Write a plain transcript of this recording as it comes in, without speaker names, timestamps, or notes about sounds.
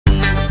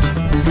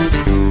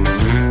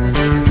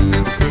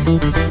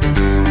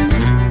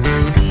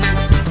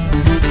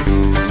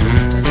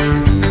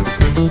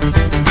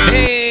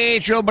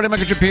it's your old buddy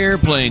Mikerowchip here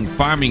playing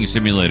Farming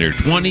Simulator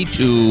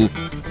 22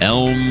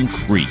 Elm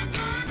Creek.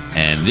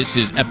 And this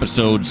is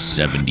episode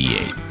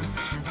 78.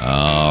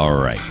 All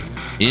right.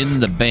 In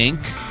the bank,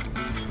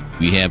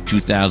 we have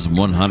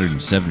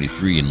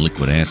 $2,173 in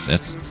liquid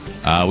assets.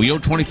 We owe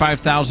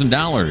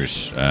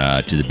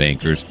 $25,000 to the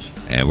bankers.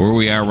 And where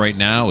we are right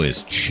now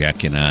is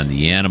checking on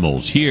the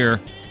animals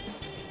here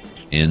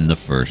in the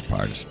first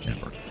part of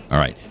September. All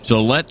right.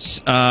 So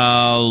let's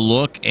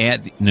look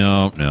at...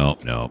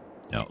 No.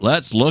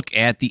 Let's look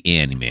at the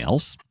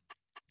animals.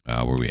 Where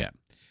are we at?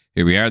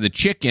 Here we are. The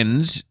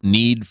chickens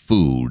need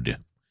food.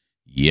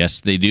 Yes,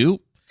 they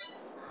do.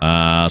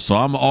 So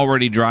I'm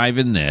already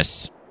driving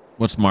this.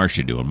 What's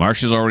Marcia doing?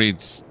 Marcia's already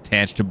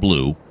attached to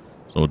Blue.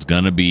 So it's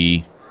going to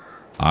be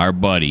our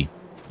buddy.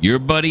 Your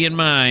buddy and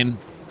mine.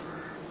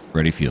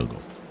 Ready, field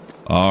goal.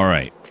 All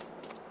right.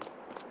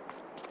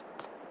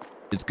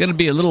 It's going to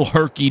be a little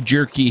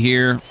herky-jerky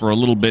here for a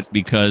little bit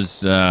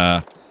because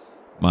my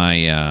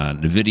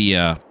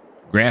NVIDIA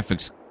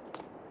graphics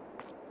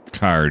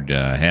card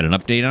had an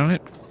update on it.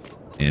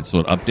 And so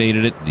it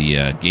updated it,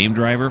 the game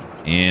driver.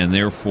 And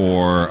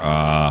therefore,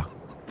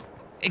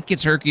 it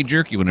gets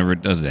herky-jerky whenever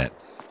it does that.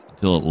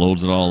 Until it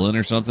loads it all in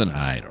or something.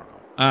 I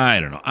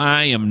don't know.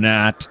 I am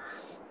not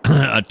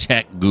a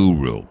tech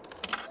guru.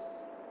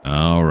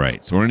 All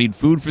right. So we're going to need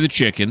food for the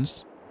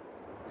chickens.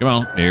 Come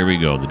on. There we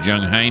go. The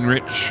Jung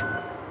Heinrich.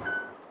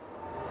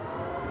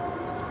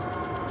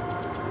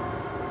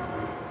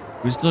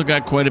 We still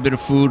got quite a bit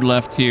of food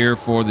left here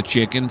for the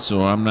chickens,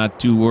 so I'm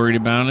not too worried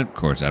about it. Of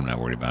course, I'm not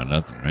worried about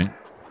nothing, right?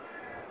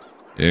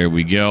 There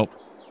we go.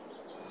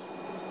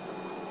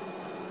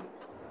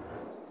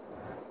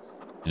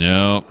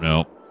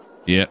 No.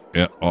 Yeah.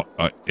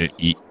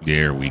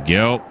 There we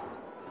go.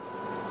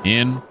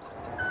 In.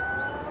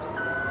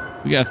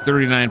 We got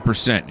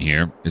 39%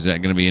 here. Is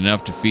that going to be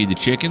enough to feed the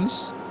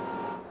chickens?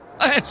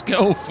 Let's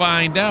go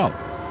find out.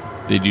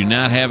 They do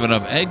not have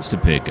enough eggs to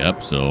pick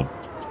up, so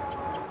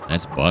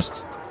that's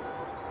bust.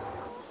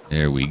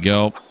 There we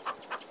go.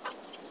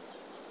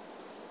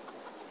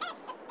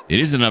 It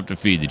is enough to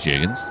feed the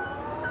chickens.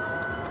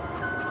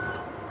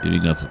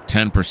 Getting us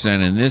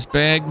 10% in this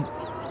bag.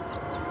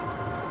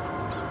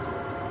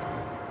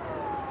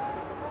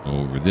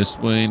 Over this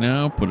way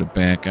now. Put it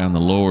back on the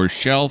lower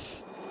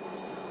shelf.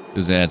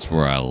 Because that's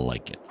where I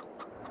like it.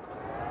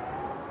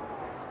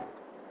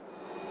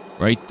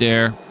 Right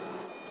there.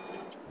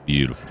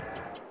 Beautiful.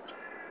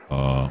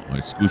 I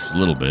scooched a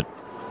little bit.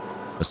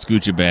 Let's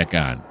scooch it back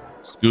on.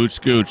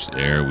 Scooch.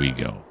 There we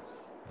go.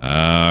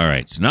 All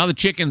right. So now the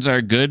chickens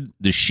are good.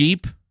 The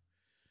sheep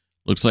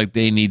looks like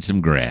they need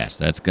some grass.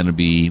 That's going to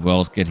be... Well,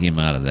 let's get him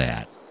out of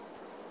that.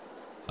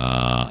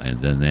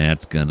 And then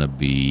that's going to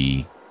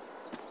be...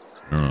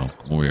 I don't know.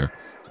 Come over here.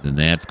 Then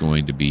that's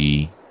going to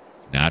be...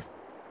 Not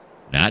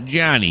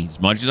Johnny. As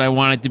much as I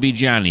want it to be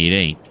Johnny, it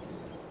ain't.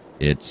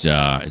 It's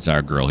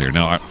our girl here.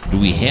 Now, do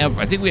we have...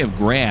 I think we have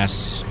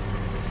grass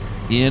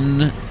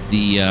in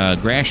the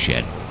grass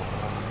shed.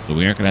 So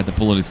we aren't going to have to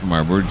pull it from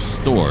our emergency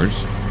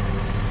stores.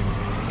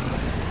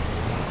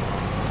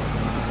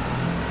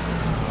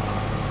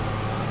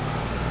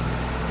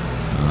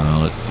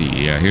 Let's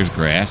see. Yeah, here's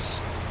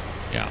grass.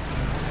 Yeah.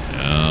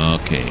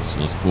 Okay, so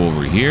let's go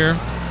over here.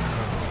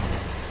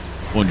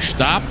 One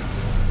stop.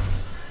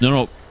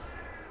 No.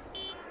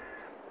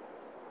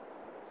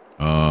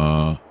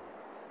 How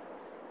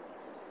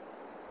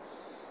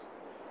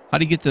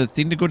do you get the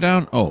thing to go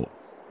down? Oh,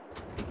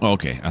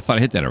 okay. I thought I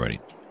hit that already.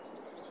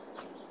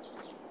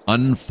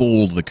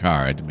 Unfold the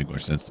car. That didn't make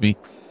much sense to me.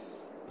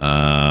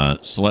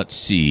 So let's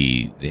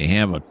see. They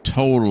have a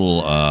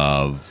total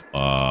of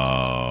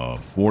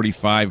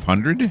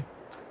 4,500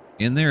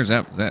 in there. Is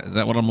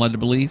that what I'm led to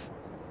believe?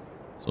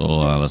 So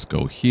let's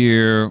go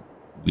here.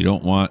 We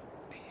don't want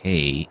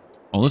hay.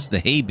 Oh, this is the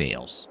hay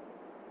bales.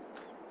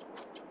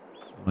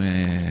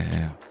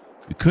 Well,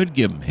 we could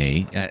give them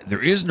hay.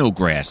 There is no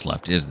grass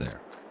left, is there?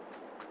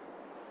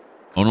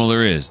 Oh, no,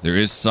 there is. There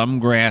is some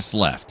grass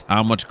left.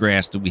 How much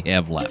grass do we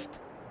have left?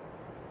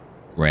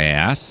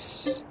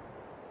 Grass.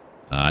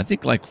 I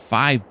think like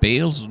 5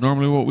 bales is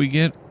normally what we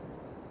get.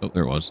 Oh,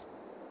 there it was.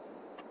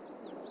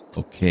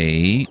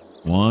 Okay.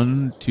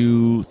 1,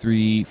 2,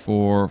 3,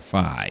 4,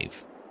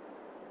 5.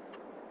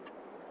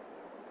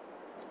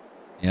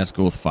 Yeah, let's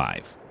go with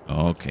 5.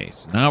 Okay,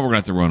 so now we're going to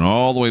have to run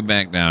all the way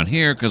back down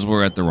here because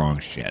we're at the wrong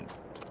shed.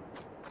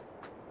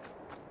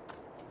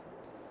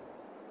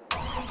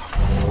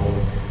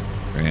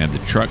 Grab the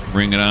truck,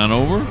 bring it on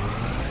over.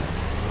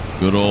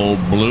 Good old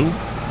Blue.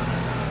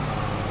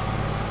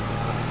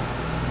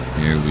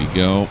 Here we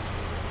go.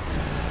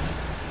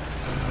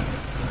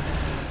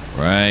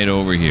 Right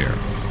over here.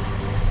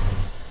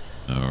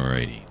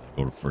 Alrighty.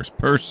 Go to first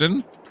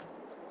person.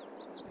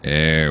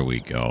 There we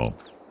go.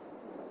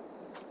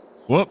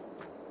 Whoop.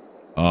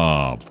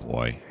 Oh,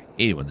 boy. I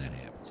hate it when that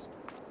happens.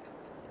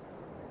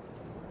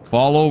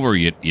 Fall over,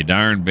 you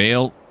darn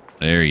bale.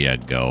 There you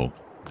go.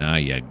 Now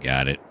you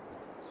got it.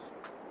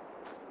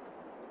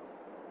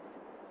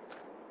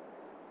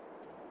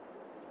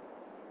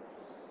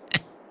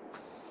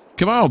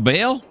 Come on,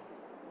 Bale.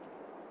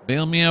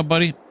 Bail me out,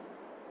 buddy.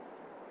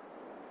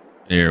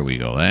 There we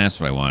go. That's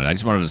what I wanted. I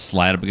just wanted to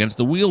slide up against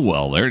the wheel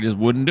well there. It just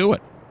wouldn't do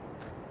it.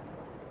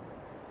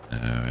 All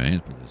right,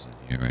 let's put this in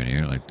here, right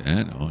here, like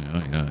that. Oh,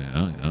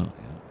 yeah.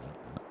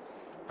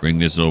 Bring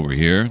this over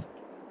here.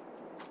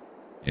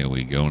 There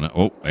we go. Now.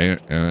 Oh,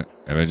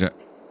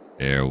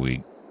 there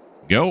we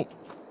go.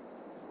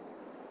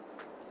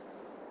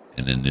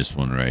 And then this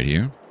one right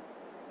here.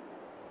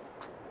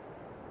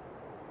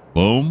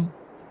 Boom.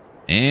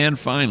 And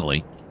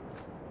finally,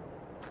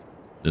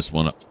 this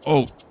one.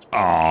 Oh,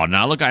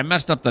 now look, I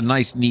messed up the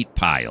nice, neat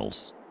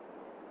piles.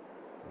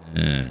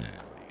 All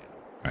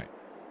right.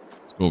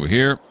 Let's go over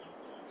here.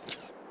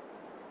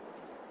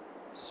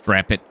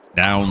 Strap it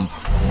down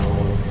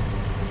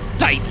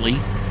tightly.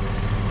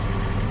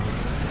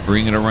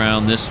 Bring it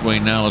around this way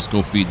now. Let's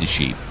go feed the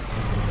sheep.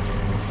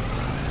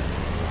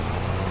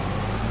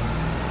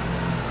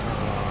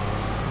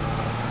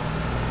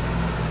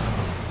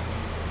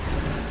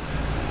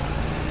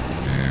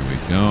 There we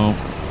go.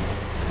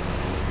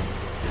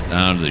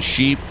 Down to the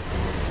sheep.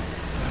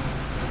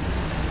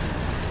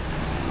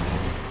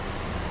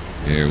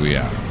 There we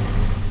are.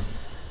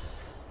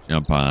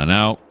 Jump on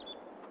out.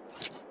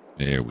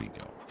 There we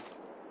go.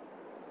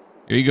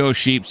 Here you go,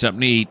 sheep.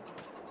 Something to eat.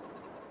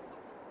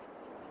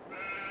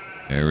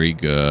 Very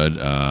good.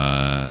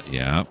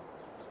 Yeah.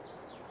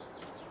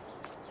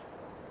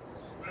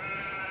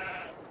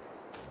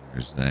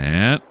 There's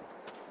that.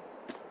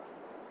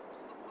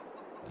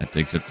 That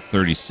takes up to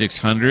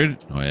 3,600.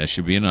 Oh, that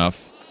should be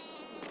enough.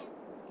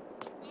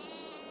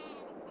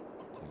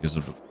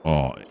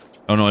 Oh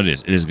no, it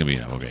is. It is going to be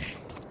enough. Okay.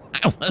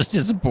 I was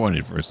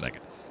disappointed for a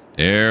second.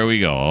 There we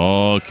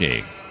go.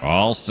 Okay.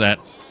 All set.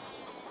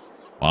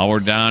 While we're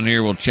down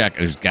here, we'll check.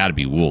 There's got to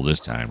be wool this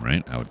time,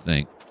 right? I would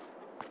think.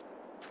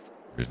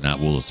 There's not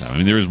wool this time. I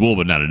mean, there is wool,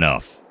 but not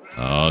enough.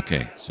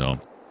 Okay, so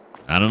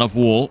not enough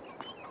wool.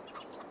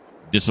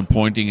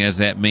 Disappointing as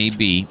that may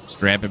be.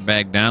 Strap it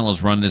back down.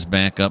 Let's run this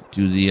back up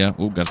to the...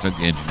 got to start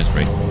the engine. That's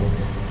right.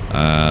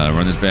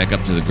 Run this back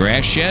up to the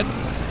grass shed.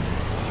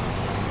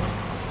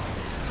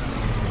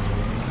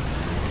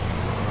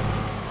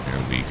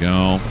 There we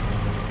go.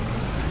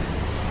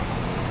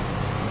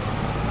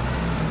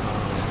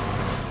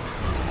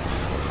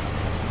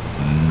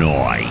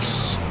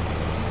 Nice.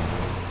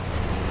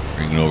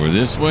 Bring it over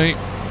this way.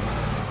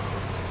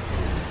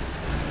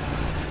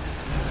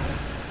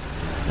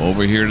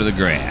 Over here to the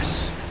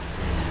grass.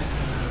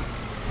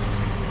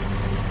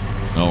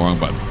 No, wrong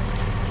button.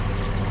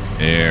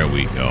 There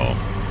we go.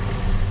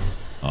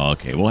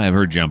 Okay, we'll have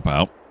her jump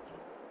out.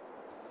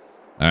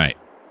 All right.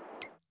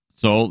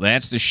 So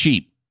that's the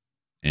sheep.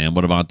 And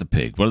what about the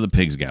pigs? What do the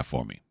pigs got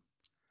for me?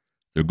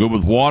 They're good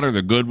with water.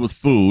 They're good with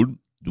food.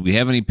 Do we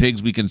have any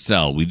pigs we can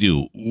sell? We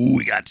do. Ooh,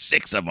 we got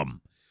 6 of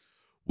them.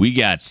 We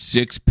got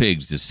 6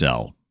 pigs to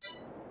sell.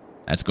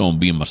 That's going to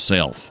be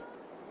myself.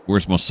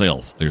 Where's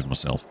myself? There's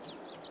myself.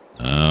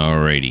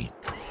 Alrighty.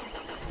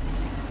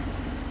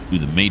 Do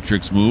the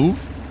matrix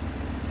move.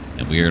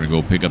 And we are going to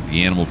go pick up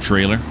the animal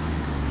trailer.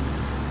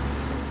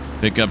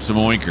 Pick up some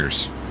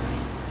oinkers.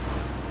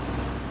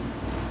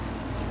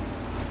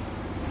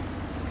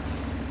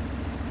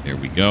 There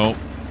we go.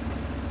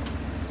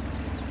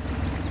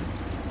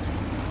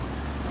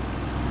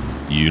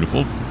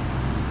 Beautiful.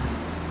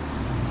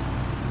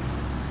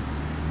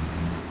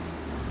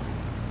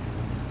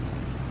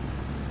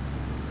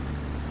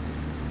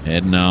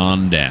 Heading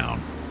on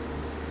down.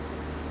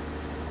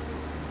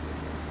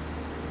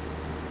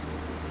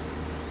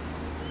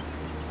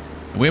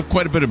 We have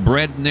quite a bit of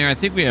bread in there. I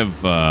think we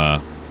have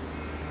a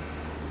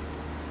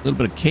little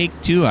bit of cake,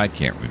 too. I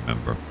can't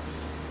remember.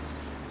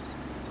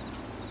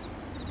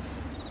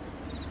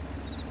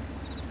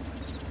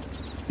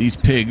 These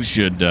pigs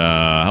should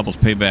help us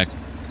pay back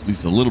at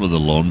least a little bit of the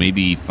loan,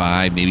 maybe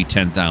 $5,000, maybe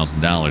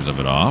 $10,000 of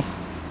it off.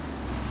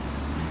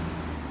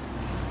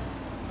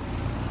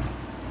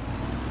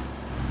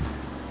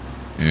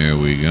 There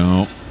we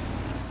go.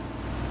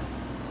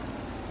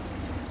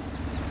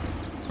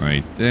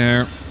 Right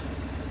there.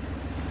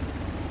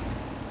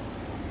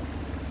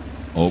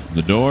 Open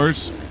the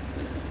doors.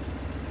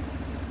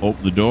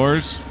 Open the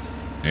doors.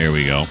 There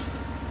we go.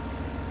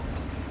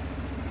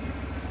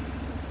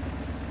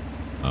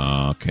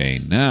 Okay,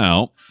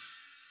 now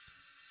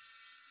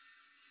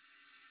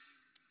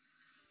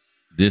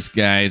this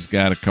guy's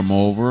got to come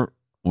over.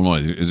 Well, no,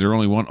 is there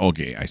only one?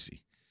 Okay, I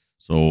see.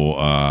 So,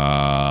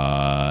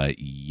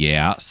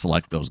 yeah,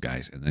 select those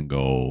guys and then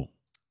go,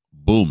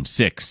 boom,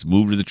 6.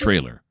 Move to the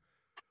trailer.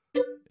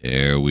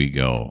 There we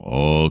go.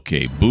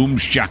 Okay, boom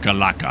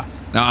shakalaka.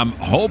 Now, I'm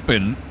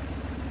hoping,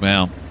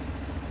 well,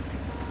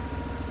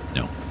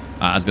 no.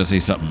 I was going to say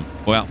something.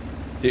 Well,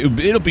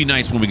 it'll be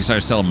nice when we can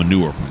start selling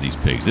manure from these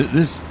pigs.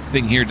 This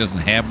thing here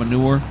doesn't have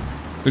manure.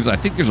 I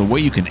think there's a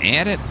way you can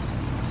add it.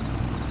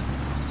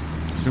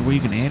 Is there a way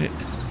you can add it?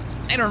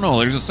 I don't know.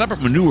 There's a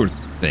separate manure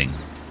thing.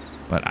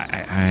 But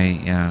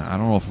I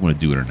don't know if I'm going to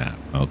do it or not.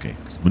 Okay.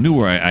 'Cause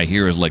manure, I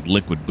hear, is like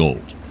liquid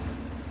gold.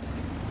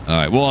 All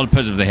right. Well, it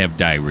depends if they have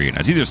diarrhea.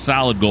 It's either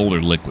solid gold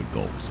or liquid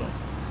gold. So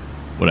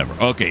Whatever.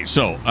 Okay,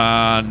 so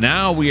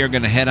now we are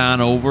going to head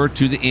on over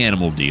to the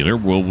animal dealer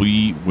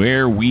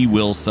where we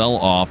will sell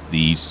off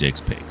these 6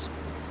 pigs.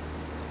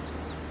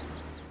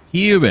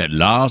 Here at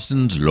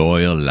Lawson's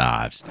Loyal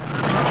Livestock.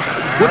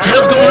 What the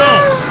hell's going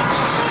on?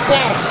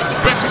 Boss,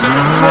 Betsy's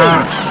under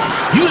control.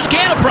 Use the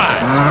cattle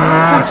prize.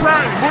 We're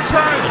trying.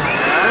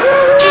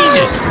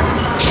 Jesus!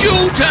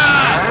 Shooter!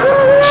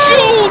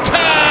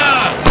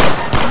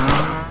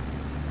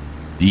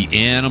 The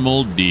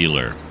animal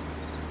dealer.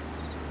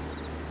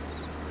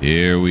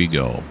 Here we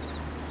go.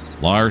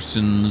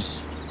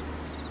 Larson's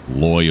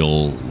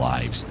Loyal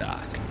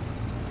Livestock.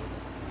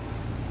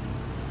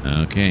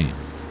 Okay.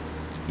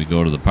 We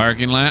go to the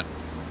parking lot.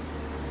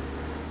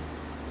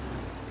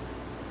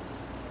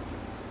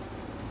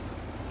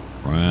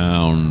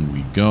 Round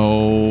we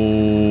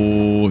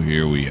go.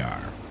 Here we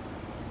are.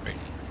 Ready.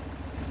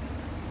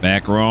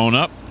 Back rowing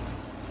up.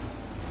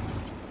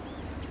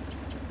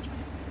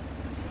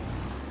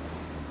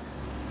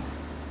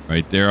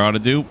 Right there ought to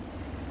do.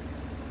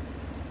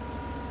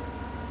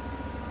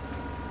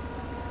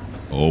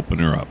 Open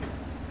her up.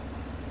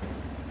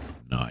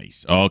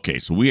 Nice. Okay,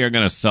 so we are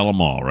going to sell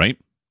them all, right?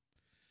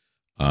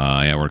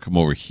 Yeah, we're going to come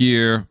over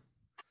here.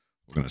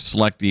 We're going to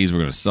select these.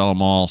 We're going to sell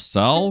them all.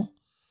 Sell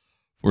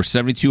for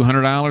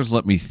 $7,200.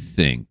 Let me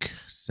think.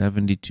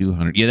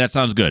 $7,200. Yeah, that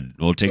sounds good.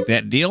 We'll take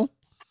that deal.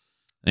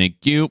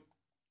 Thank you.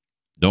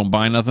 Don't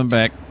buy nothing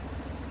back.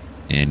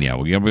 And yeah,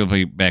 we're going to be able to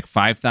pay back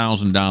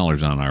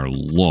 $5,000 on our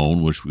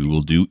loan, which we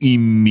will do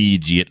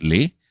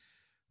immediately.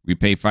 We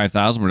pay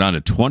 $5,000. We're down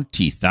to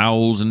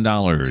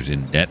 $20,000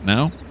 in debt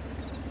now.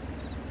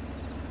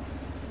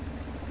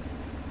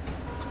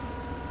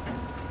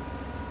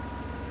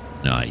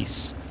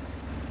 Nice.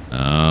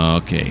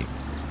 Okay.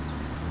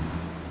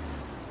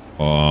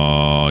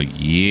 Oh,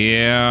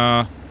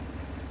 yeah.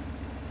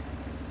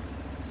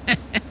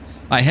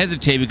 I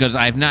hesitate because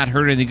I've not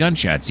heard any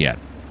gunshots yet.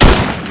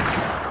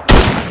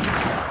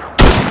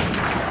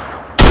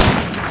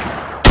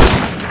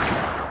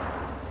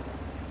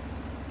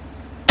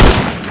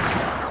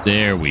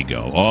 There we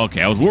go.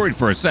 Okay, I was worried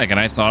for a second.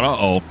 I thought,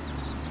 uh-oh,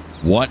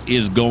 what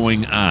is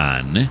going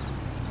on?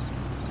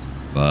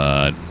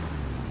 But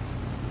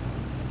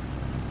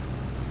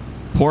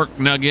pork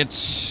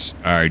nuggets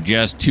are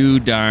just too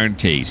darn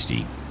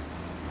tasty.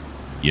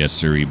 Yes,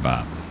 sirree,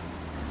 Bob.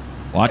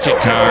 Watch it,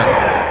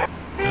 car.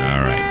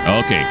 All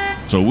right. Okay,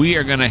 so we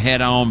are going to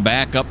head on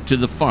back up to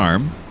the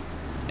farm.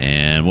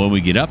 And when we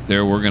get up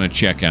there, we're going to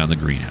check on the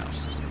greenhouse.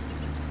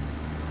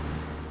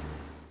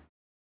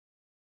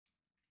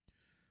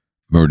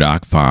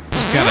 Murdoch Farm.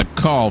 Just got a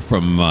call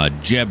from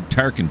Jeb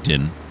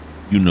Tarkenton.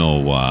 You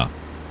know,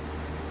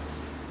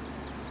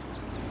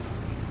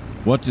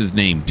 what's his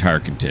name,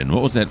 Tarkenton?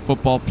 What was that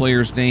football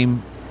player's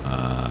name?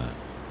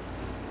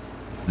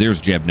 There's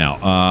Jeb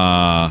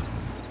now.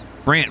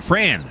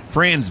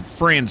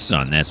 Fran's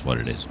son. That's what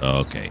it is.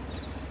 Okay.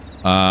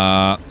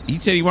 He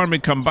said he wanted me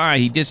to come by.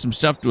 He did some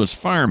stuff to his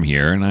farm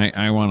here, and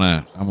I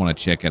wanna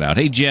check it out.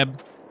 Hey, Jeb.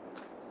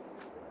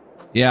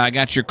 Yeah, I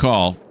got your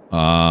call.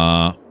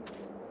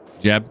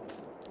 Jeb, you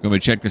want me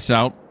to check this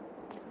out?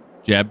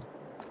 Jeb?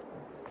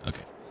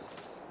 Okay.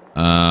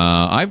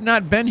 I've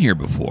not been here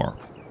before.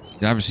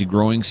 He's obviously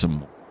growing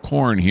some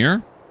corn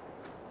here.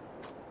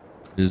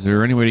 Is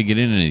there any way to get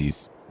in any of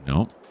these?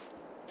 No.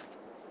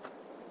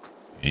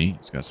 Okay,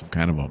 he's got some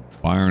kind of a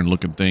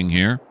barn-looking thing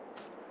here.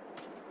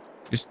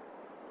 Just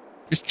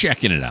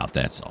checking it out,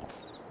 that's all.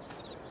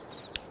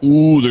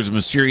 Ooh, there's a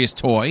mysterious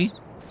toy,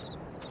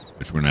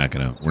 which we're not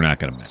gonna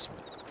mess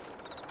with.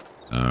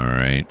 All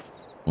right.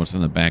 What's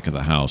in the back of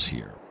the house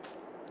here?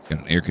 It's got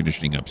an air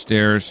conditioning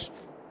upstairs.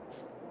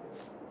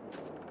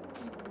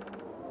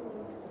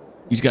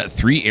 He's got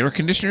 3 air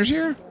conditioners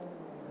here?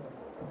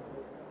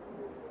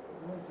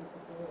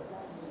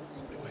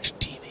 Somebody watch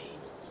TV.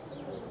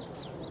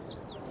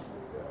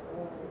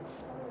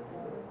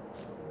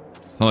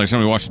 Sounds like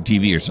somebody watching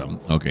TV or something.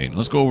 Okay,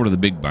 let's go over to the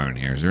big barn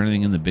here. Is there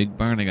anything in the big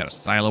barn? They got a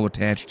silo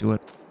attached to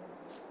it.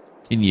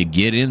 Can you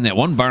get in? That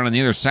one barn on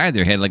the other side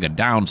there had like a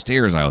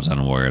downstairs. I was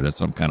unaware of.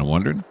 That's what I'm kind of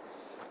wondering.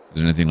 Is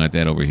there anything like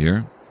that over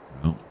here?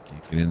 Nope,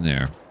 can't get in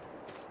there.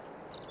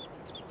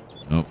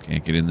 Nope,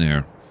 can't get in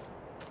there.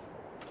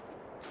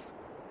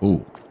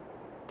 Ooh.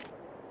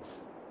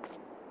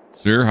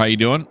 Sir, how you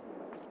doing?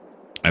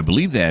 I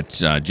believe that's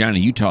Johnny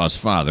Utah's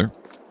father.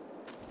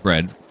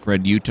 Fred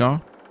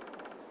Utah.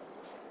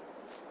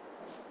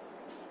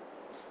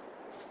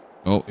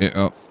 Oh, yeah,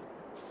 oh.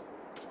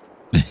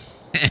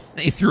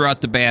 They threw out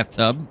the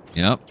bathtub.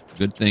 Yep,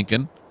 good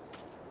thinking.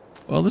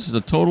 Well, this is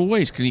a total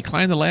waste. Can he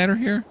climb the ladder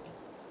here?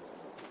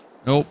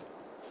 Nope.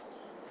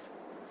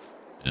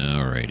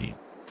 Alrighty.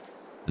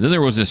 And then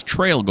there was this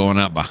trail going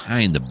out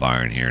behind the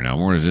barn here. Now,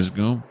 where does this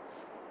go?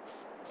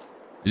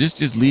 Does this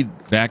just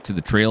lead back to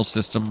the trail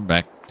system?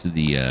 Back to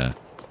the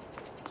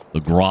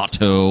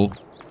grotto? Wait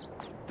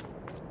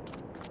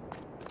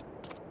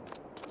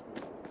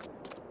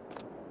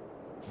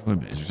a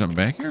minute. Is there something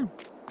back here?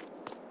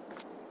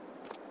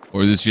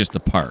 Or is this just a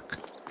park?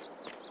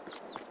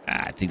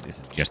 I think this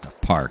is just a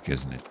park,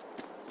 isn't it?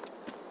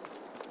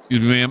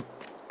 Excuse me, ma'am.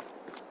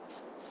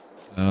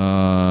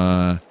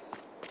 Yeah,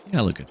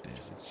 look at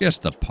this. It's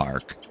just the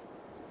park.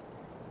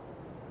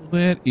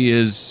 That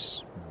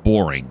is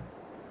boring.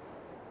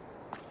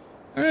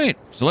 All right,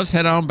 so let's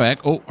head on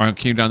back. Oh, I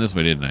came down this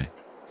way, didn't I?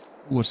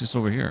 Ooh, what's this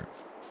over here?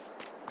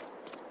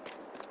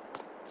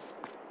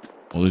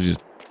 Well, there's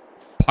just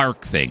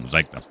park things,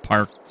 like the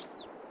park.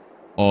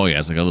 Oh, yeah,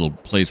 it's like a little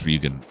place where you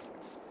can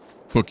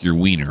cook your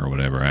wiener or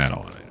whatever. I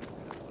don't know.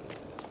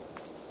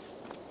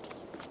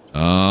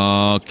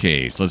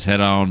 Okay, so let's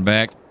head on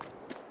back.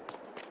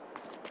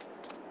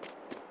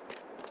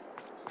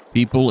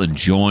 People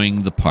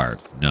enjoying the park.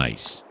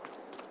 Nice.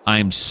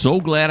 I'm so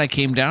glad I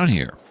came down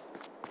here.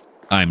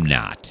 I'm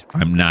not.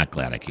 I'm not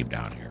glad I came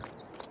down here.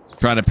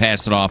 Trying to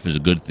pass it off as a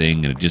good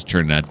thing, and it just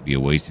turned out to be a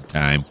waste of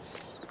time.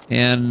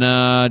 And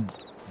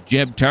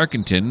Jeb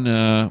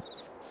Tarkenton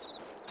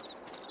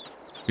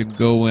could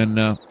go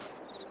and...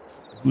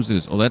 who's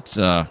this? Oh, that's...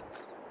 who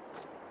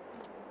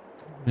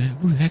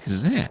the heck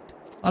is that?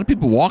 A lot of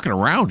people walking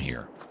around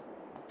here.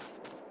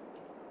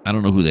 I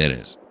don't know who that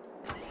is.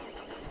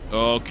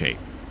 Okay.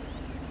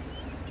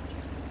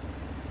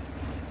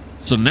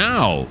 So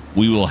now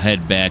we will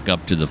head back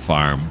up to the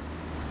farm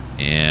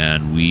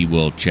and we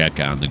will check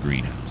on the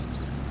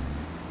greenhouses.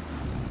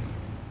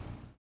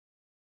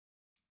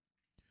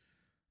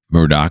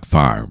 Murdoch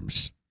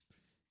Farms.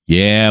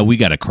 Yeah, we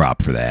got a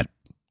crop for that.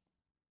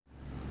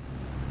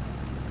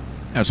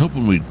 I was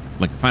hoping we'd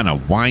find a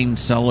wine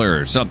cellar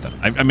or something.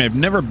 I mean, I've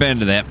never been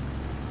to that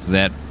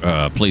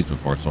place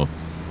before, so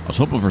I was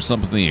hoping for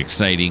something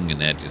exciting, and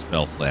that just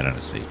fell flat on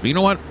its face. But you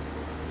know what?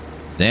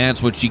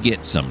 That's what you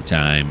get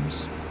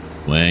sometimes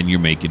when you're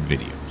making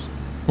videos.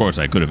 Of course,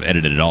 I could have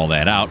edited all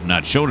that out and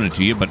not shown it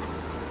to you, but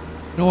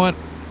you know what?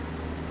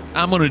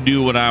 I'm going to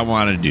do what I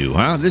want to do,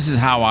 huh? This is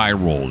how I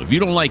roll. If you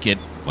don't like it,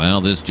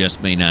 well, this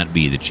just may not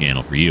be the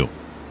channel for you.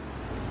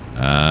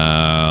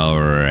 All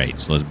right,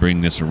 so let's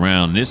bring this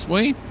around this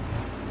way.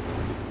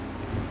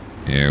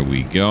 There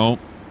we go.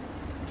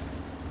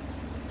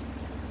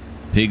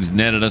 Pigs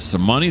netted us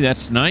some money.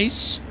 That's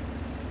nice.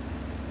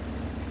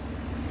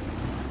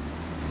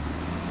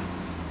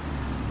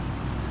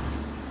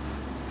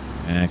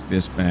 Back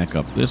this back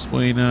up this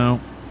way now.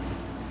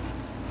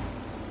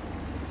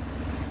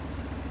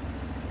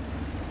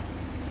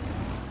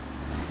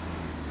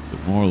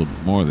 A little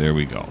bit more. There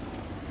we go.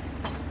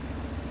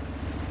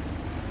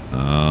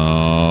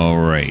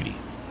 Alrighty.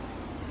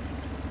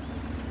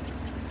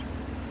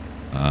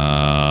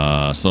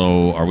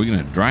 So are we going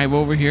to drive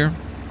over here?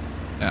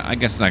 I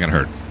guess it's not going to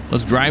hurt.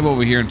 Let's drive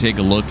over here and take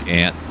a look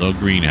at the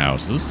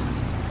greenhouses.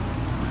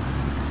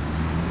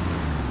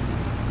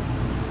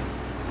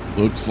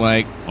 Looks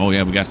like, oh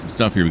yeah, we got some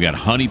stuff here. We got a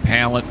honey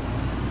pallet.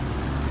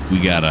 We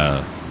got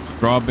a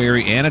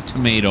strawberry and a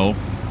tomato.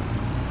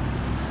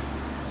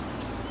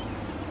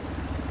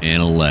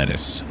 And a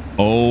lettuce.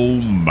 Oh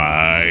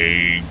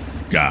my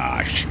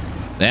gosh.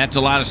 That's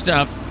a lot of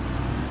stuff.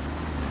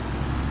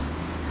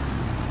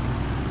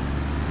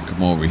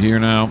 Come over here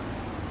now.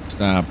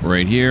 Stop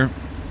right here.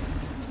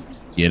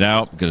 Get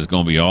out, because it's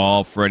going to be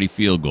all Freddy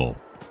field goal.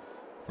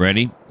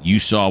 Freddy, you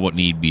saw what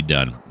need to be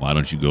done. Why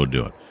don't you go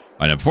do it? All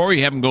right, now before we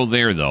have him go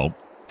there, though.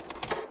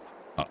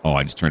 Oh,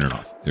 I just turned it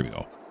off. There we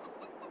go.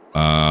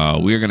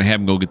 We're going to have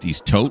him go get these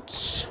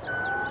totes.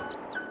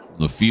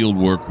 The field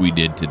work we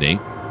did today.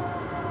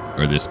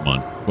 Or this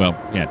month. Well,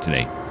 yeah,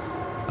 today.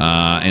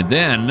 And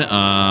then,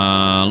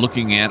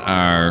 looking at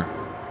our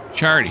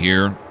chart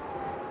here,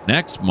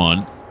 next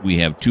month, we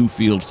have 2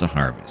 fields to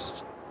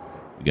harvest.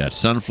 We got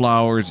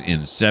sunflowers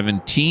in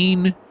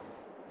 17,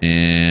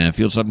 and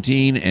field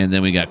 17, and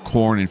then we got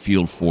corn in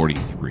field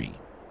 43.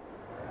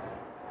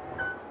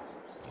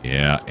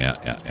 Yeah.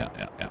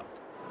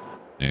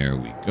 There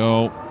we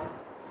go.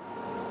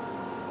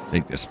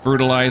 Take this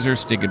fertilizer,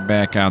 stick it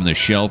back on the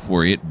shelf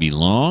where it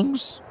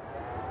belongs.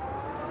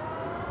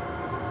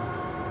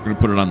 We're going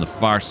to put it on the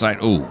far side.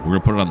 Oh, we're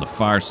going to put it on the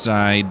far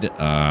side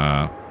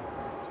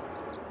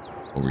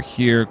over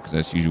here, because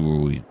that's usually where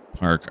we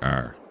park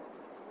our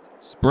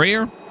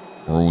sprayer,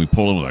 or when we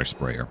pull in with our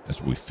sprayer. That's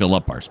where we fill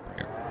up our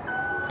sprayer.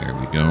 There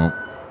we go.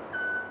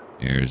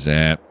 There's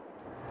that.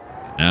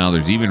 And now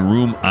there's even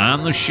room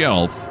on the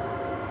shelf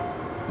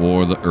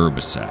for the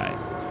herbicide.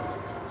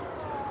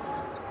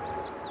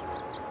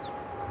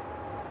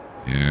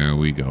 There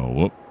we go.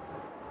 Whoop.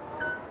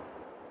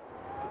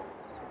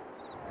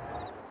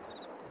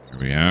 Here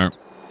we are.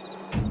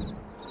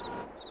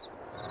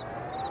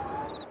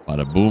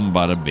 Bada boom,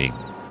 bada bing.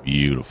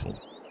 Beautiful.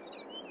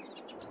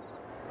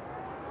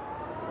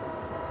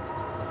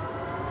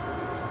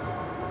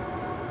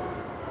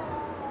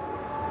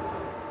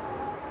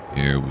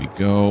 Here we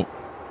go.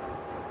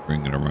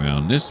 Bring it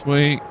around this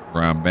way.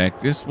 Around back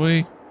this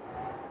way.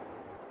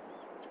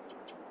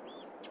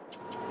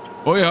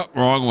 Oh, yeah.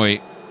 Wrong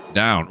way.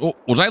 Down. Oh,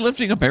 was I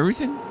lifting up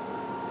everything?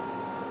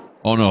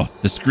 Oh, no.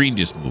 The screen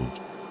just moved.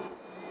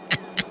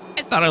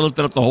 I thought I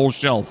lifted up the whole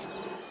shelf.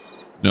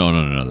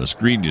 No. The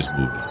screen just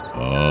moved up.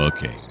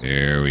 Okay.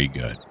 There we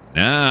go.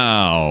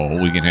 Now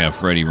we can have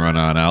Freddy run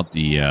on out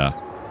the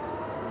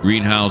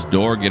greenhouse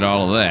door. Get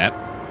all of that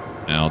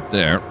out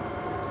there.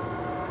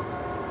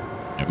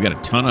 Right, we got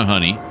a ton of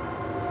honey.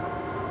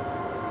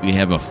 We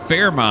have a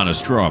fair amount of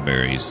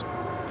strawberries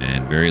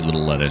and very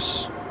little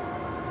lettuce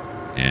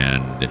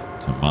and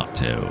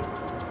tomato.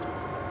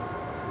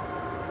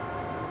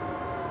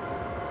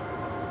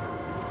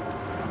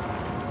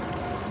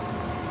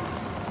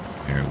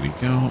 There we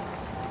go.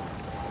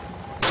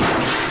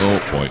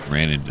 Oh boy,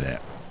 ran into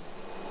that.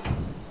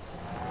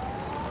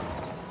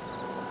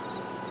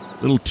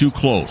 A little too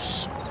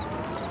close.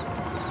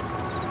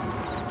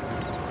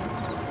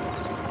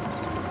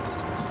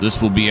 This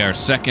will be our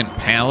second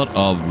pallet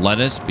of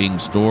lettuce being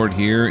stored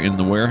here in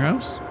the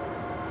warehouse.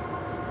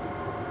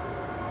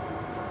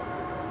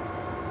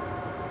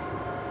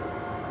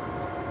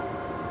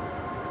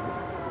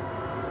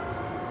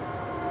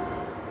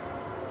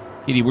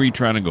 Kitty, where are you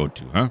trying to go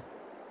to, huh?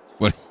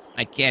 What?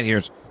 I can't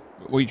hear.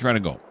 Where are you trying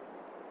to go?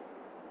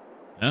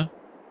 Huh?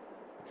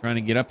 Trying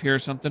to get up here or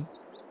something?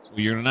 Well,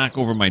 you're going to knock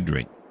over my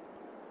drink.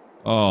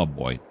 Oh,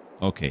 boy.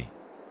 Okay.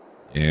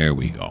 There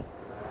we go.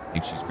 I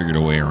think she's figured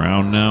a way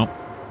around now.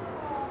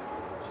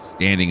 She's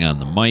standing on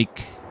the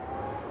mic.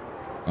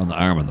 On the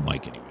arm of the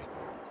mic, anyway.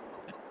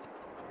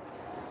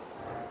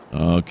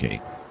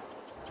 Okay.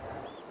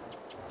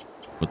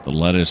 Put the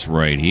lettuce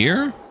right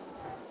here.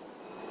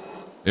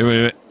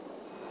 Wait.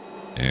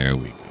 There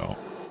we go.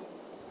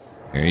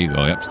 There you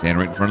go. Yep, stand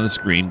right in front of the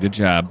screen. Good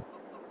job.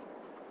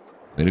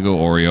 Way to go,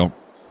 Oreo.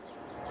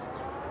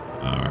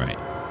 All right.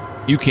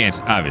 You can't,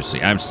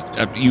 obviously,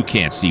 you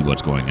can't see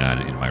what's going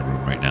on in my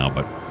room right now,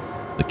 but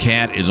the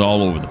cat is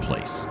all over the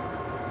place.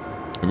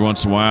 Every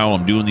once in a while,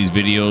 I'm doing these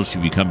videos. She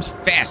becomes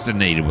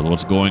fascinated with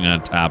what's going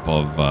on top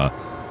of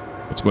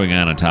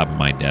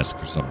my desk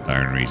for some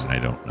darn reason. I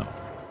don't know.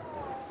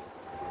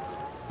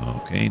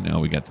 Okay, now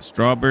we got the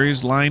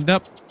strawberries lined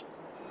up.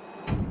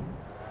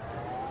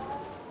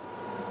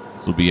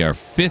 This will be our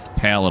 5th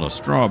pallet of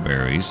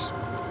strawberries.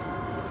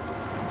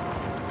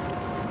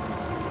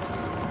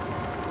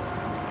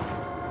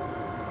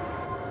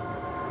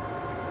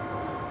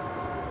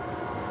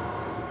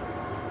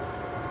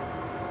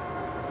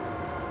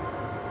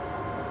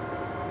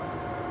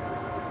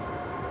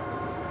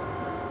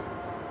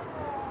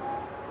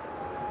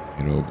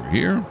 Get over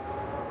here.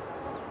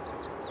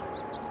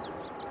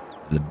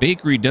 The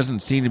bakery doesn't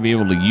seem to be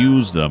able to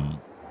use them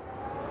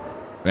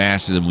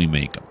faster than we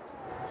make them.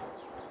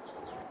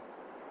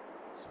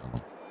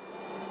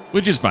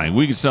 Which is fine.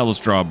 We can sell the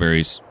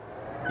strawberries.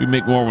 We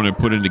make more when they're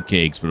put into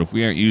cakes, but if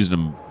we aren't using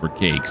them for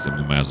cakes, then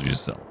we might as well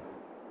just sell them.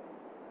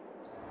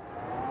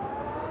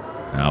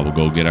 Now we'll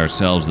go get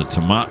ourselves the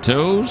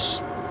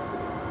tomatoes.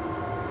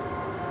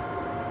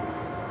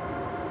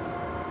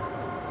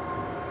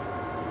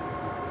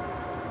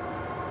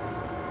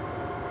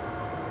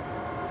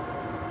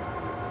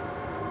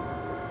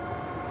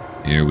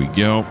 Here we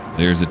go.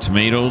 There's the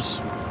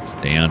tomatoes.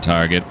 Stay on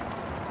target.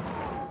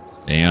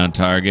 Stay on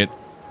target.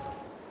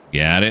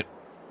 Got it.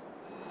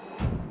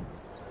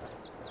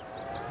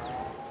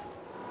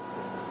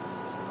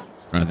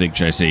 Trying to think,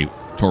 should I say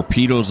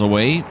torpedoes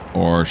away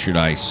or should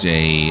I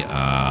say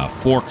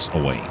forks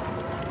away?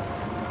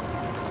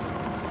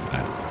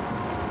 I don't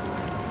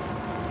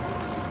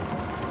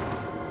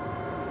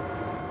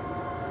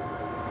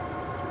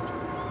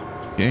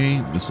know.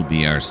 Okay, this will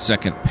be our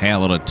second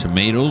pallet of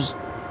tomatoes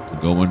to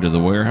go into the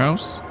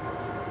warehouse.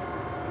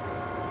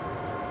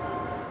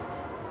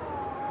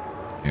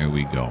 There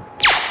we go.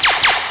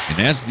 And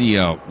as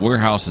the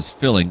warehouse is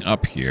filling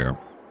up here,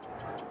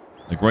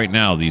 like right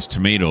now, these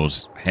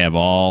tomatoes have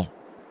all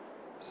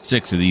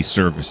 6 of these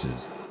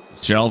surfaces.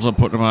 The shelves, I'm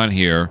putting them on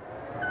here,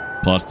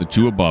 plus the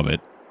 2 above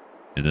it,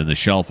 and then the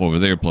shelf over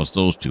there, plus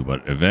those 2.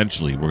 But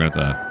eventually, we're going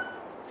to have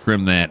to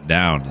trim that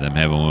down to them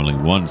having only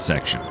 1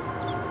 section.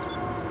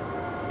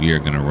 We are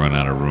going to run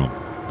out of room.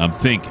 I'm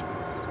thinking.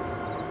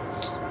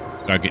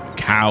 Start getting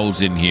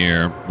cows in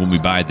here. When we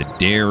buy the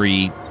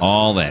dairy,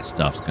 all that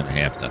stuff's going to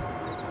have to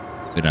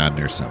fit on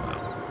there somehow.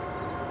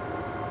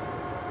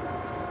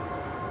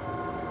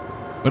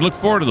 But look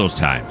forward to those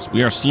times.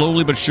 We are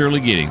slowly but surely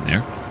getting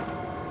there.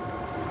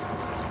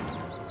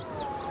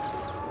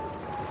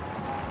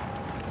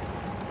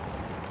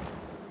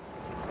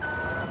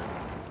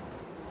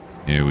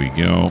 Here we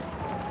go.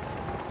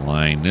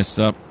 Line this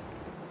up.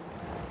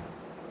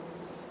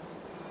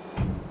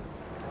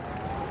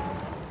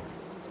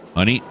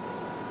 Honey,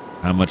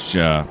 how much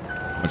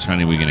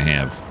honey are we gonna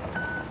have?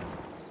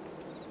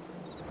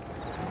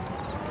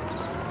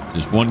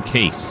 Just 1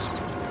 case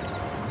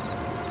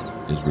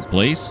is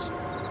replaced.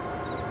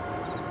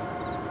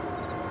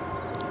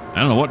 I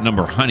don't know what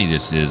number honey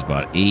this is,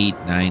 about 8,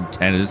 9,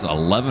 10. Is this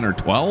 11 or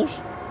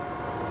 12?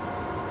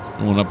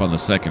 Going up on the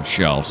second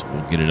shelf, so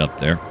we'll get it up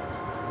there.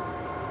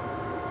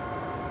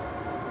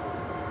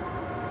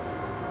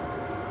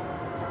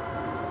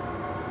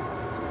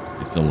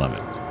 It's 11.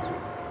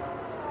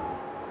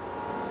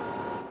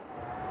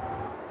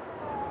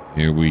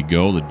 Here we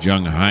go, the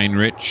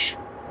Jungheinrich,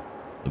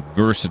 the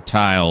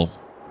versatile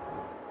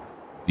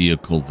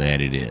vehicle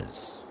that it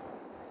is.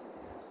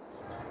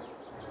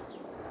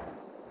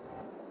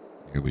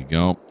 Here we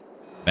go.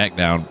 Back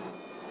down.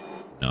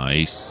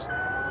 Nice.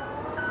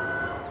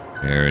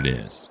 There it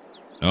is.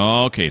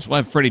 Okay, so we'll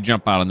have Freddy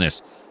jump out on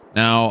this.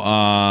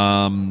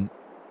 Now,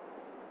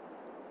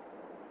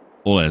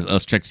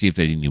 let's check to see if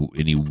they need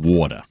any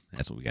water.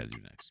 That's what we got to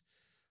do next.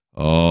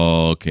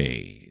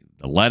 Okay,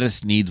 the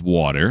lettuce needs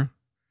water.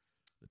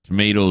 The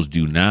tomatoes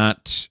do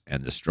not,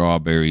 and the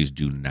strawberries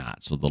do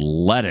not. So the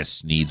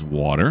lettuce needs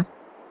water.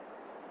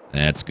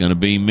 That's going to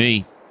be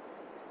me.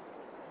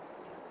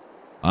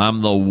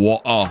 I'm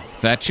the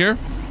fetcher.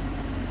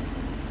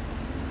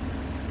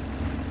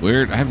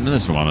 Weird. I haven't done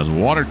this for a while. There's a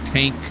water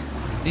tank.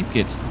 I think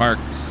it's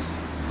parked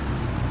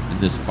in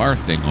this far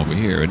thing over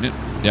here, isn't it?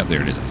 Yep,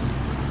 there it is.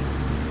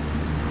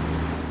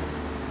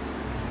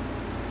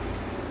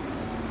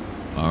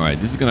 All right,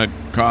 this is going to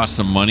cost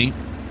some money.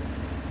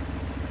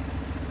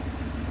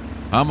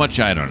 How much?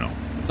 I don't know.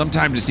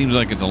 Sometimes it seems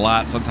like it's a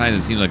lot. Sometimes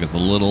it seems like it's a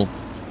little.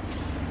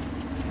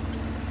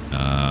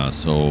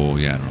 So,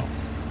 yeah, I don't know.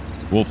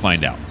 We'll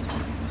find out.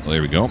 Well,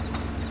 there we go.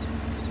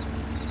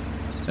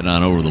 Head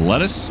on over to the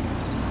lettuce.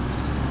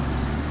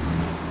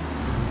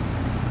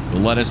 The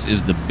lettuce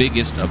is the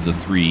biggest of the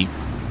three.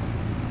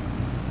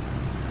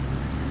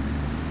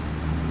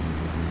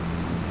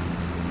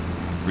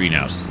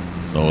 Greenhouses.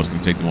 So it's going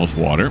to take the most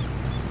water.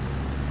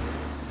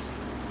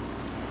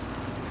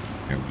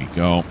 There we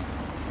go.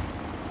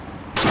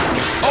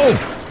 Oh!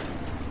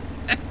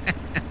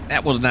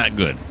 That was not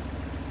good.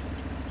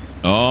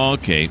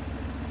 Okay.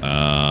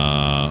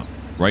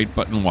 Right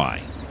button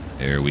Y.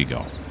 There we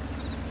go.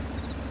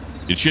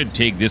 It should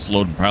take this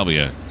load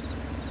probably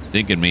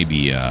thinking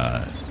maybe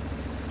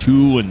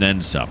 2 and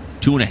then some.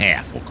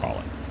 2.5, we'll call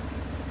it.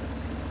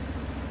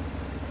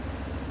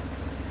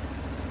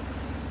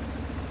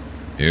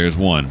 Here's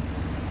one.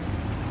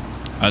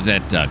 I was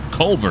at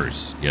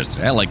Culver's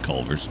yesterday. I like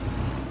Culver's.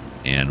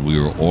 And we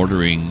were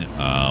ordering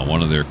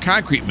one of their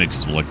concrete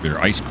mixes, like their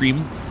ice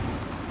cream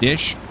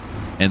dish.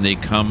 And they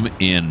come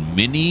in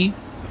mini,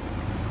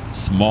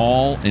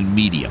 small, and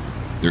medium.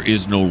 There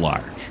is no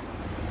large.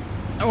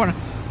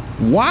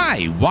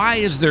 Why? Why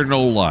is there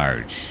no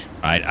large?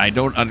 I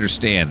don't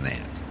understand that.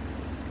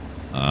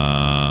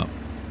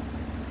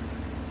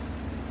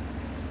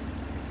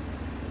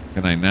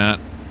 Can I not?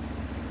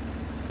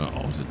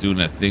 Uh-oh, is it doing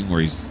that thing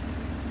where he's...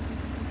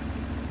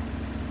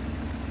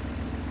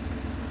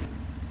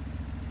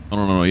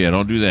 Oh, no, yeah,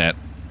 don't do that.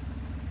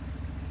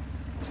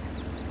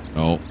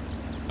 Oh,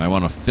 I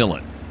want to fill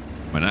it.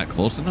 Am I not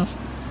close enough?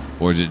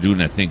 Or is it doing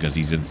that thing because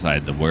he's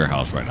inside the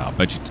warehouse right now? I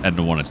bet you 10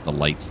 to 1 it's the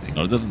lights thing.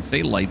 Oh, it doesn't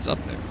say lights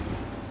up there.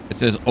 It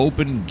says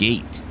open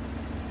gate.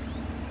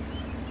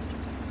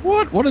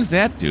 What? What does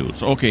that do?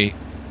 So, okay.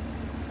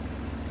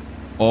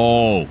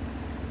 Oh,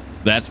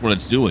 that's what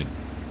it's doing.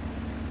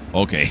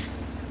 Okay.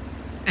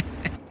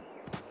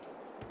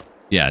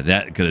 Yeah,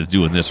 that because it's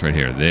doing this right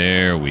here.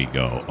 There we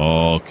go.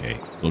 Okay.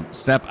 So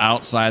step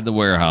outside the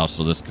warehouse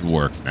so this can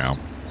work now.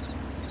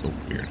 So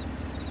weird.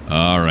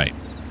 All right.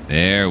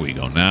 There we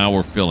go. Now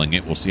we're filling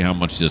it. We'll see how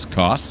much this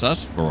costs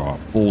us for a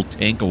full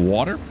tank of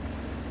water.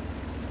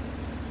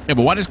 Yeah,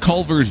 but why does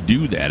Culver's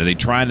do that? Are they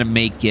trying to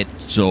make it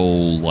so,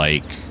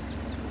 like,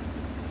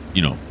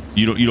 you know,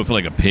 you don't feel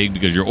like a pig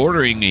because you're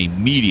ordering a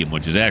medium,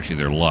 which is actually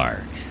their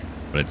large,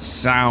 but it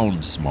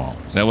sounds small.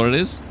 Is that what it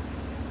is?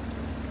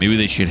 Maybe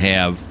they should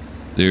have.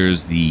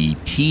 There's the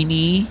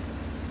teeny,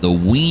 the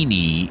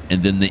weeny,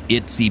 and then the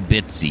itsy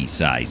bitsy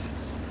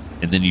sizes,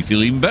 and then you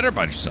feel even better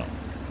about yourself.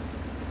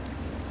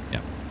 Yeah.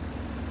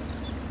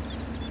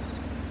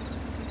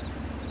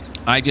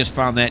 I just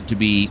found that to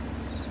be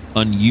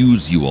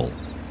unusual.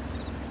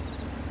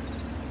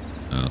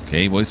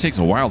 Okay, well, it takes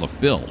a while to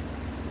fill.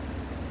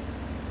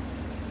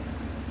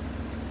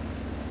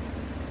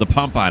 The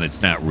pump on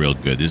it's not real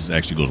good. This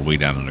actually goes way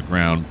down on the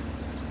ground.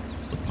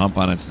 The pump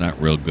on it's not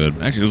real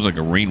good. Actually, it was like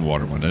a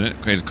rainwater one, didn't it?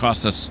 Okay, it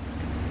cost us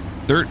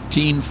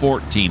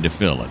 $13.14 to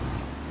fill it.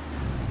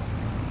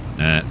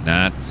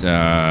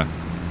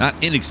 Not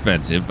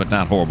inexpensive, but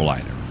not horrible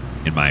either,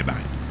 in my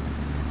mind.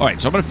 All right,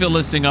 so I'm going to fill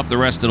this thing up the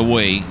rest of the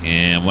way,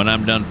 and when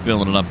I'm done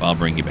filling it up, I'll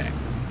bring you back.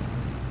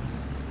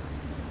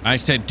 I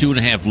said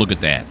 2.5. Look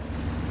at that.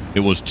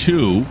 It was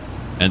 2,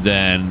 and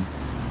then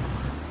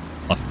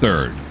a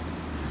third.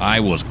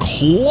 I was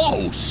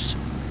close.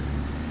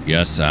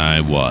 Yes, I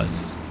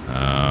was. All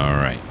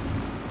right.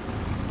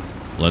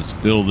 Let's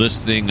fill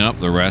this thing up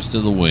the rest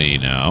of the way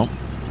now.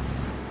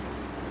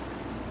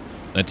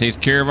 That takes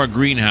care of our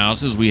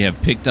greenhouses. We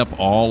have picked up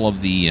all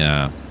of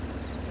the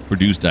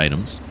produced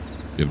items.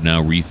 We have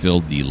now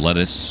refilled the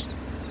lettuce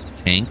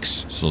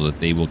tanks so that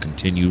they will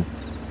continue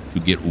to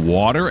get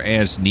water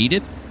as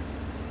needed.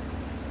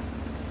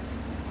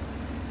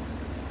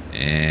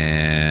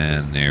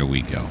 And there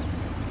we go.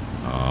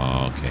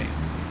 Okay.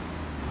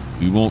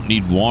 We won't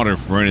need water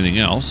for anything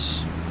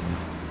else.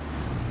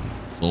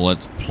 So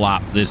let's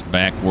plop this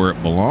back where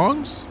it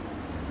belongs.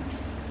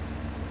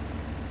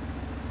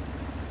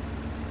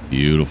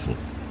 Beautiful.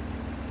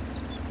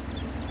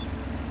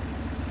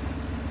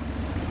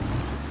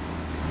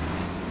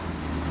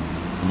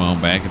 Come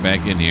on, back it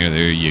back in here.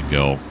 There you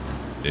go.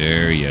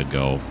 There you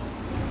go.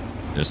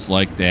 Just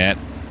like that.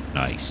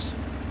 Nice.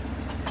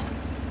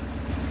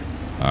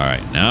 All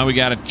right, now we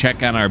got to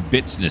check on our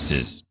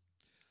bitsnesses.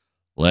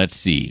 Let's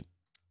see.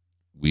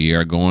 We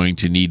are going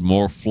to need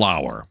more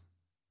flour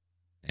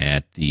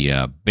at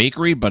the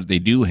bakery, but they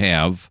do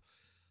have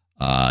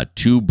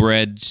 2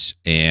 breads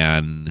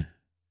and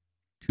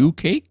 2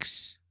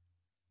 cakes.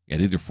 Yeah, I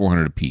think they're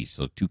 400 apiece,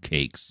 so 2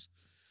 cakes.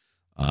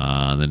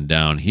 Then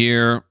down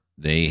here,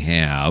 they're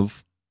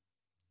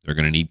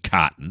going to need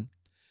cotton.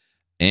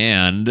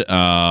 And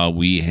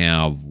we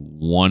have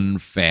 1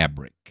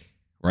 fabric,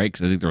 right?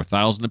 Because I think they're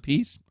 1,000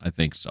 apiece. I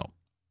think so.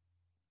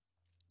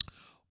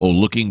 Oh,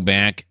 looking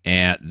back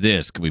at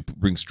this, can we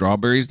bring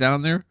strawberries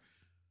down there?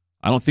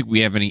 I don't think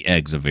we have any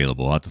eggs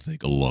available. I'll have to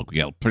take a look. We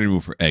got plenty of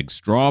room for eggs.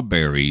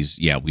 Strawberries,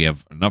 yeah, we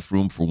have enough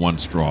room for 1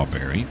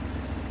 strawberry.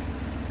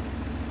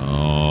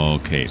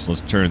 Okay, so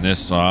let's turn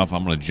this off.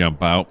 I'm going to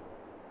jump out.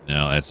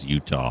 No, that's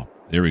Utah.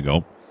 There we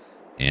go.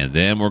 And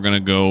then we're going to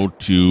go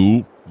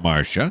to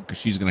Marcia, because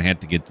she's going to have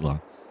to get the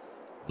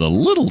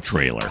little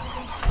trailer.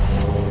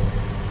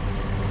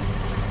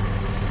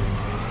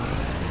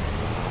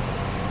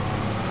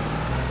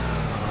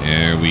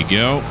 There we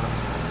go.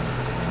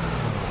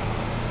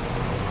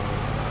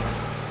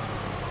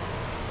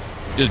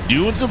 Just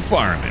doing some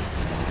farming.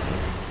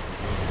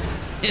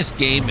 This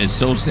game is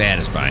so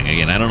satisfying.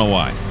 Again, I don't know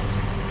why.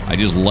 I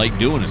just like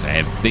doing this. I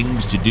have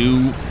things to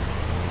do.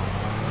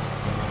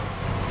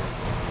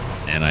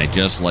 And I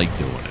just like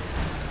doing it.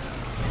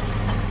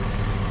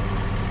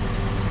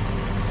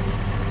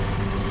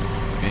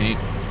 Okay.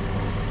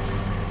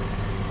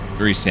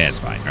 Very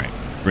satisfying. All right.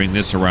 Bring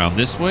this around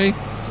this way.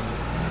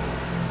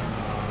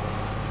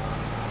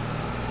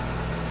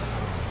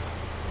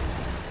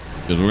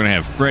 Because we're going to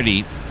have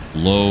Freddy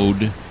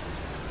load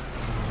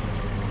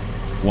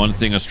 1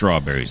 thing of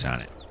strawberries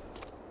on it.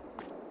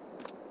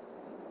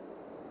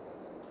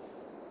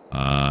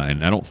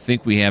 And I don't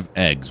think we have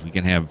eggs. We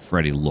can have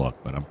Freddy look,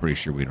 but I'm pretty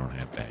sure we don't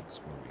have eggs.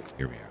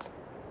 Here we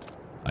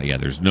are. Yeah,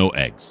 there's no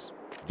eggs.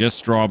 Just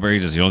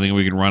strawberries is the only thing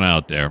we can run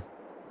out there.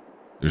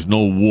 There's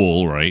no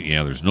wool, right?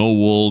 Yeah, there's no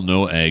wool,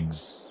 no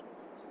eggs.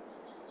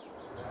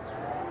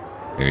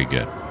 Very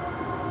good.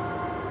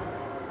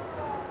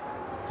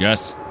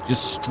 Just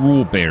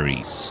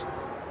strawberries.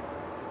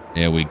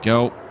 There we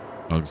go.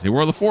 Okay,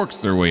 where are the forks?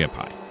 They're way up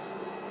high.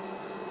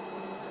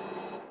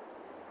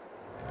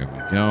 There we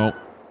go.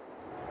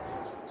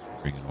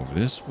 Bring it over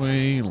this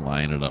way.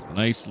 Line it up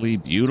nicely.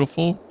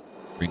 Beautiful.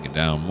 Bring it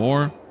down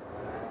more.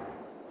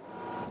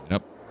 Bring it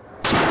up.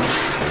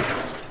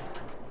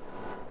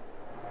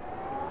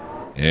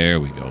 There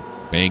we go.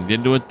 Banged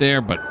into it there,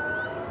 but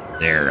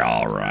they're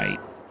all right.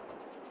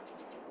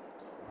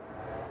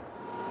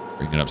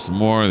 Bring it up some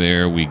more.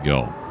 There we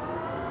go.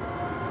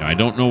 Now, I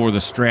don't know where the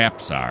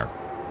straps are.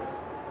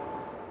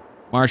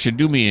 Marcia,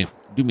 do me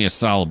a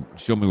solid.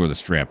 Show me where the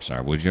straps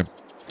are, would you?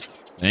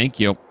 Thank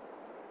you.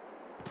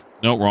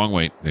 No, wrong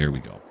way. There we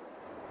go.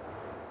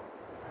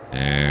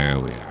 There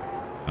we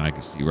are. I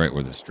can see right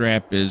where the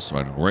strap is, so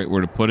I know right where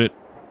to put it.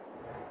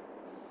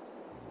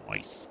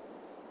 Nice.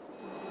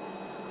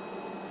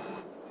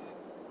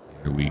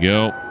 Here we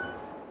go.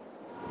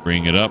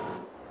 Bring it up.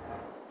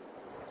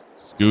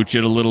 Scooch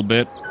it a little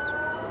bit.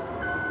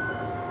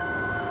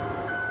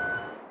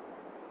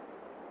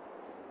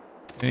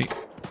 Okay.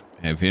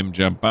 Have him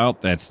jump out.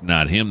 That's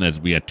not him.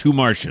 We got 2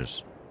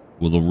 Marcias.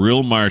 Will the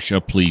real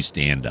Marcia please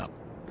stand up?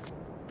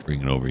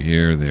 Bring it over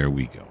here. There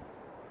we go.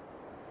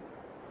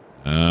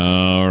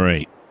 All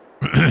right.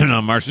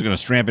 Now Marcia's going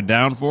to strap it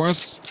down for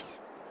us.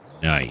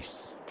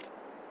 Nice.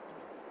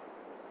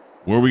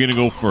 Where are we going to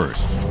go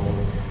first?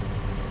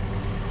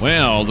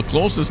 Well, the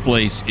closest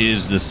place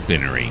is the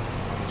spinnery.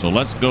 So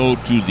let's go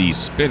to the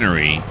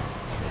spinnery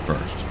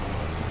first.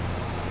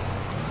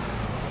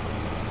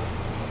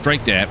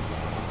 Strike that.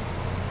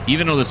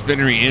 Even though the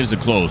spinnery is the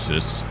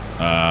closest,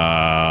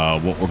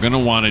 what we're going to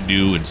want to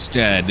do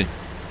instead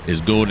is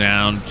go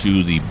down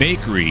to the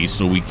bakery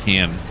so we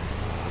can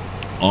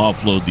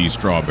offload these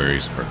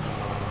strawberries first.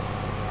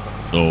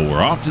 So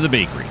we're off to the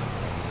bakery.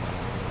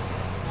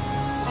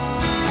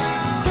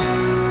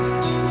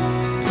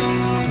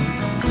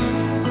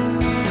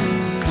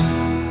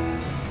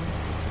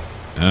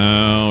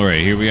 All right,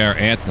 here we are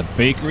at the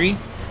bakery.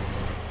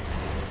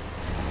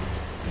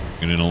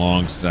 Getting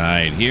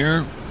alongside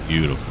here.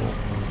 Beautiful.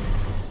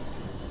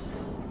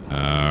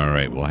 All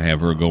right, we'll have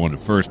her go into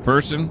first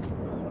person.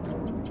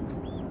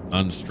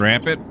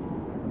 Unstrap it.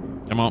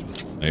 Come on.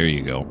 There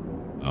you go.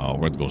 Oh,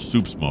 we're going to go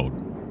soups mode.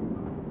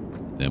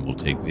 Then we'll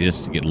take this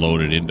to get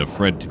loaded into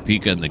Fred,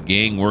 Topeka, and the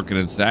gang working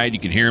inside. You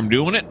can hear him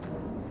doing it.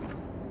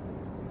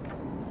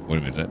 Wait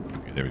a minute.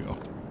 Okay, there we go.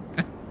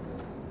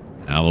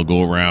 Now we'll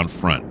go around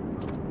front.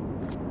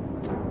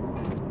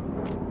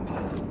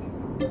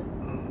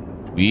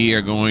 We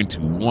are going to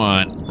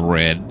want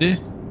bread.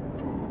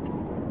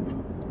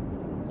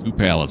 2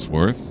 pallets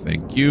worth.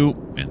 Thank you.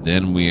 And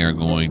then we are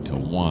going to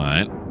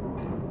want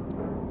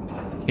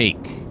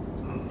cake.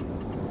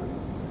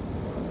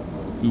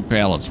 2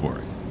 pallets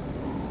worth.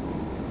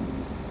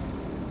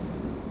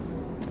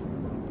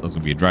 That's going to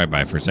be a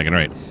drive-by for a second. All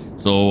right.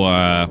 So,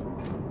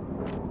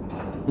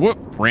 whoop,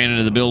 ran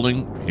into the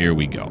building. Here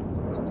we go.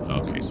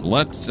 Okay, so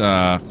let's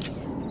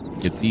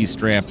get these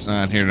straps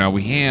on here. Now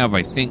we have,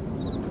 I think,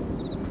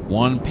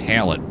 one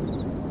pallet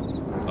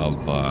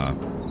of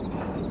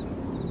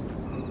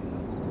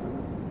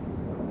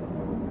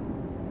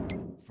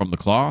from the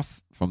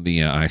cloth, from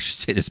the I should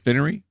say the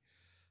spinnery.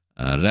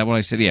 Is that what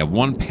I said? Yeah,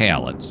 one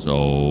pallet. So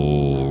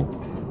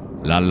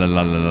la la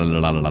la la la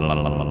la la la la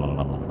la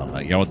la la la.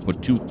 You know, let's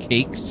put 2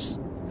 cakes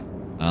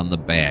on the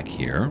back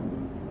here.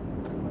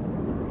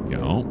 There we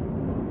go.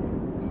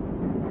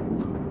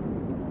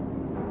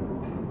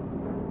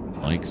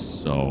 Like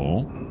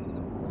so.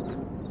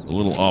 It's a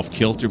little off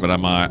kilter, but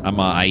I'm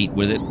aight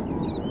with it.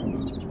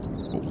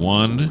 Put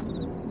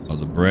one of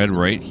the bread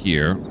right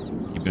here.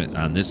 Keeping it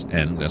on this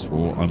end. That's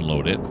where we'll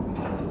unload it.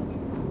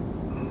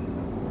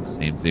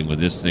 Same thing with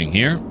this thing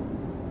here.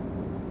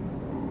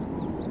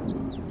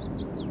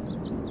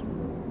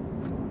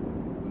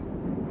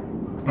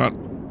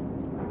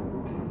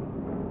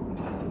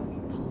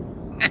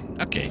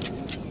 Okay.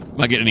 I'm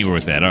not getting anywhere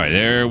with that. All right,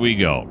 there we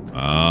go.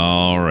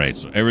 All right,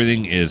 so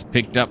everything is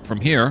picked up from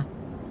here.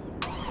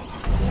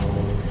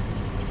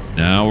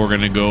 Now we're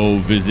going to go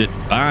visit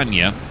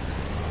Banya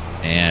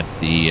at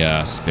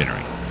the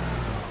spinnery.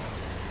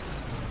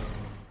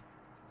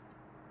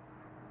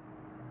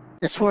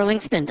 The swirling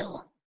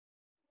spindle.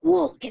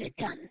 We'll get it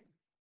done.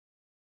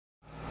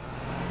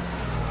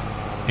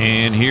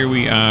 And here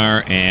we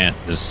are at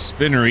the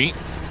spinnery,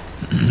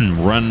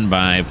 run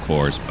by, of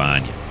course,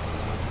 Banya.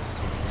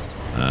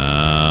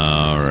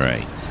 All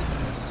right.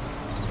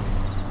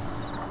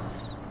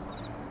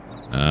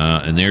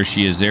 And there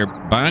she is there.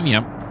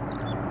 Banya.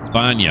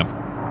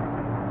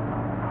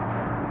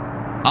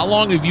 How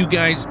long have you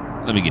guys...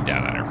 Let me get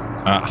down on her.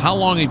 How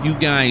long have you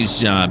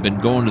guys been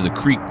going to the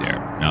creek there?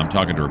 Now I'm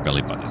talking to her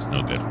belly button. It's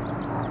no good.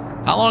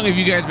 How long have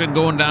you guys been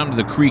going down to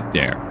the creek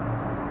there?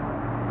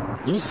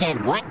 You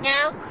said what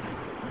now?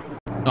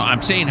 No,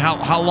 I'm saying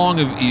how long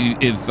have you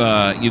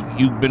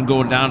you've been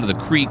going down to the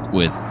creek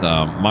with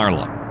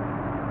Marla?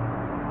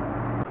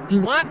 You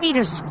want me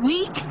to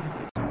squeak?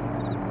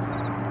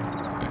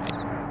 Okay.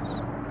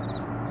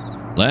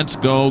 Let's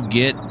go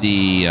get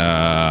the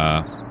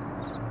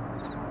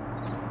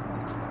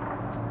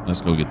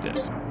let's go get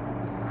this.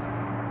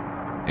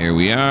 Here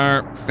we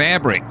are.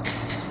 Fabric.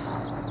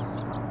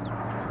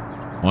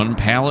 1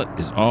 pallet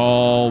is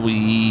all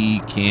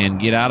we can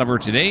get out of her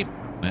today.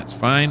 That's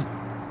fine.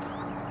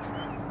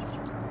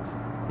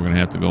 We're going to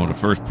have to go into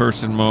first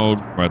person mode.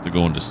 We're going to have to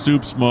go into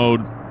soups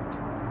mode.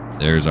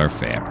 There's our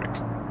fabric.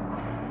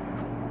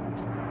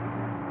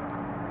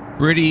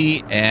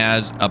 Pretty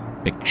as a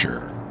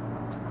picture.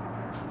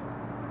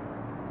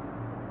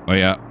 Oh,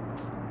 yeah.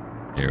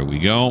 There we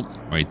go.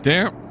 Right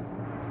there.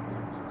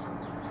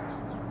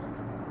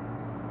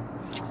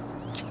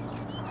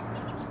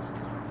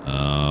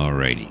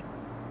 Alrighty.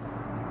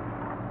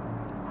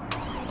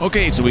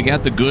 Okay, so we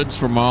got the goods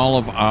from all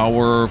of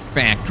our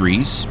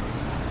factories,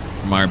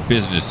 from our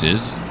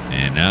businesses,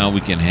 and now we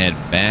can head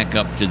back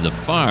up to the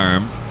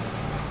farm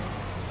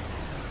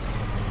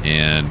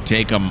and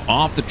take them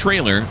off the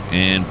trailer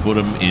and put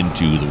them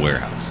into the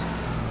warehouse.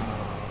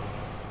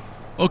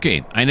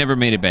 Okay, I never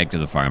made it back to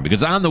the farm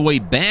because on the way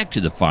back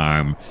to the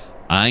farm,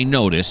 I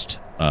noticed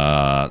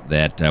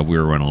that we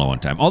were running low on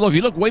time. Although if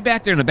you look way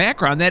back there in the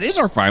background, that is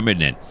our farm,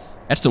 isn't it?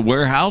 That's the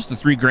warehouse, the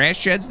 3 grass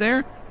sheds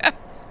there.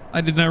 I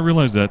did not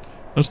realize that.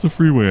 That's the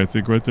freeway, I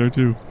think, right there,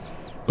 too.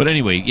 But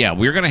anyway, yeah,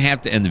 we're going to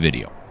have to end the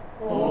video.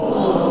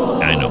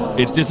 I know.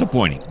 It's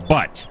disappointing.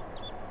 But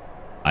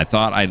I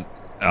thought I'd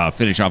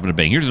finish off in a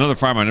bang. Here's another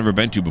farm I've never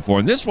been to before.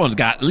 And this one's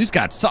got at least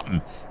got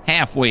something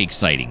halfway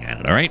exciting on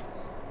it, all right?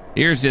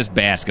 Here's this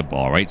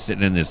basketball, right?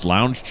 Sitting in this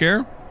lounge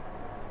chair.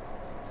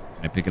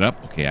 Can I pick it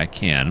up? Okay, I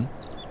can.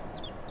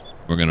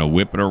 We're going to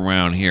whip it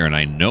around here. And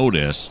I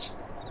noticed...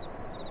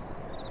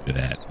 Look at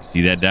that. You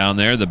see that down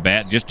there? The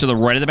bat just to the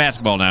right of the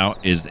basketball now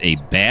is a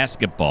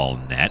basketball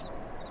net.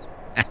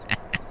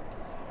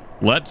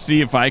 Let's see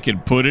if I can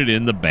put it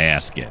in the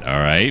basket. All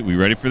right. We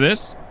ready for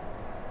this?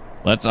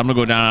 I'm gonna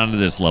go down onto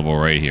this level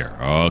right here.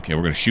 Okay,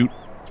 we're gonna shoot.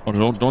 Oh,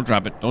 don't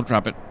drop it. Don't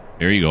drop it.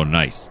 There you go.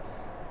 Nice.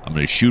 I'm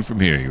gonna shoot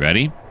from here. You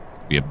ready?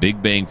 Be a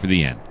big bang for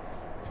the end.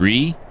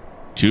 3,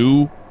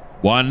 2,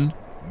 1,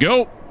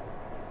 go.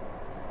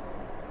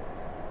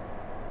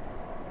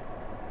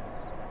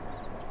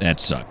 That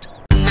sucked.